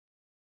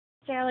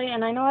Allie,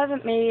 and I know I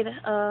haven't made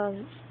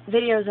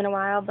videos in a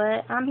while,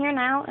 but I'm here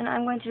now, and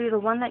I'm going to do The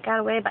One That Got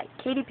Away by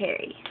Katy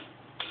Perry.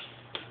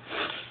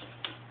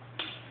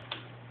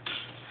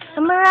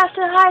 Summer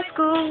after high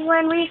school,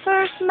 when we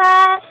first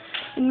met,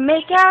 we'd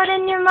make out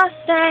in your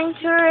Mustang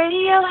to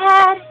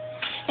Radiohead,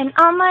 and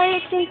on my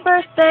 18th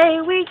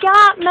birthday, we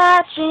got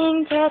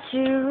matching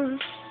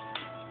tattoos.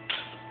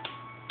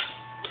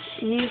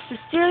 She used to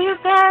steal your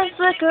parents'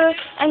 liquor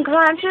and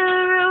climb to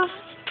the roof.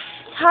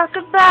 Talk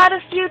about a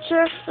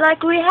future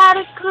like we had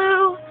a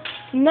clue.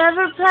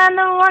 Never planned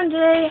that one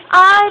day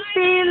I'd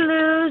be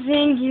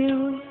losing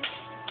you.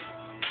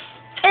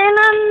 In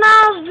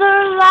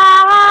another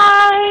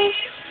life,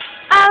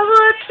 I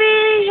would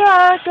be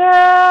your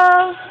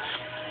girl.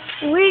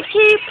 We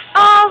keep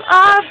all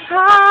our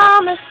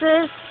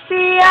promises,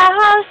 be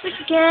us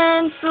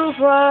against the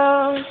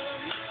world.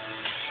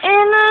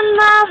 In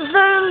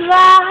another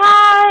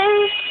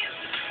life,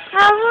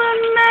 I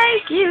would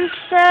make you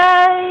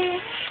stay.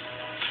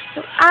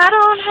 So I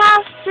don't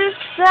have to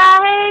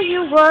say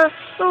you were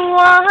the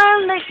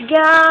one that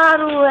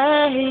got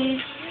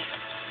away.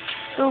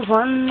 The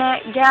one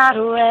that got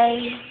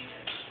away.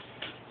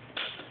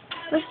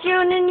 With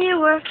June and you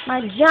were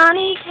my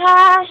Johnny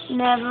Cash.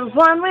 Never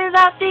one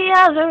without the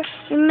other.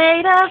 We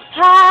made a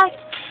pact.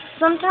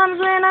 Sometimes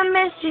when I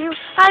miss you,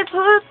 I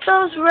put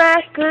those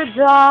records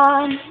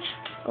on.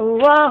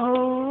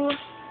 Whoa.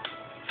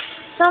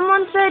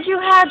 Someone said you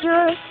had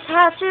your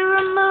tattoo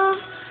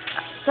removed.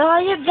 Saw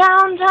you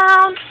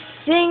downtown,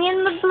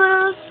 singing the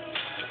blues.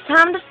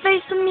 Time to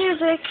face the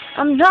music,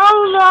 I'm no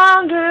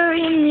longer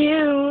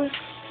amused.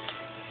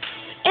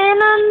 In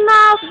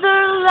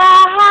another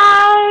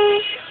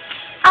life,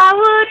 I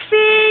would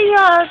be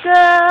your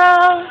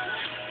girl.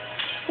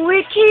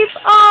 We keep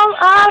all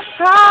our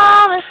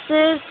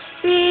promises,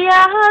 be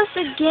us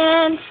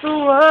against the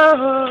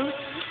world.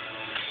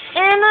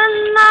 In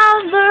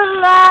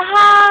another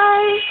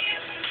life,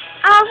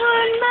 I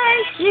would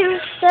make you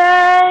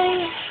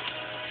stay.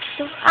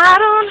 So I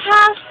don't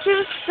have to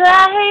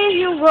say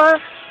you were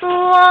the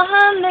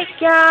one that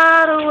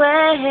got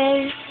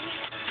away.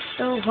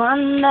 The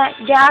one that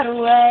got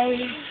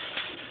away.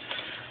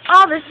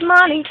 All this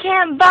money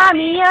can't buy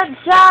me a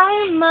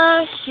time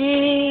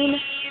machine.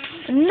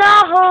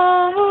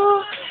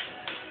 No,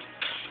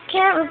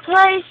 can't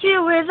replace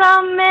you with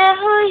a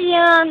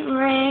million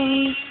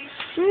rings.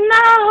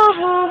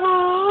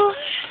 No,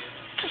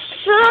 I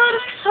should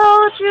have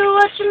told you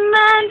what you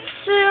meant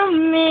to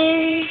me.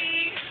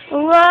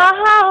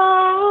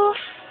 Whoa,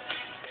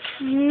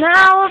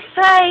 now I'll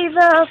pay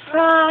the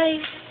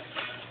price.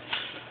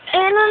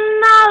 In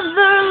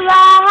another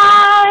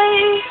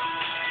life,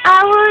 I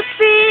would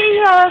be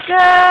your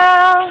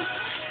girl.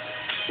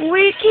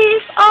 We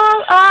keep all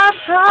our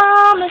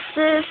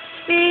promises,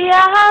 be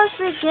us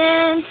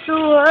against the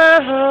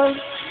world.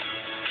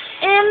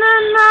 In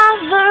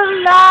another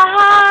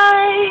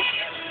life,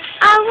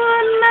 I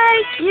would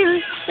make you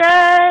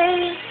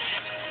stay.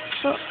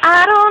 So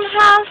I don't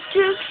have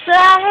to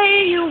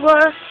say you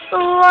were the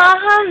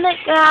one that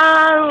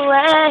got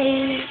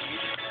away.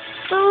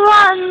 The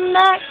one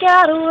that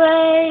got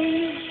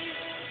away.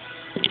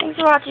 Thanks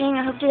for watching.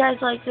 I hope you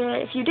guys liked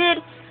it. If you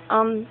did,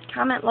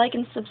 comment, like,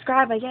 and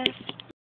subscribe, I guess.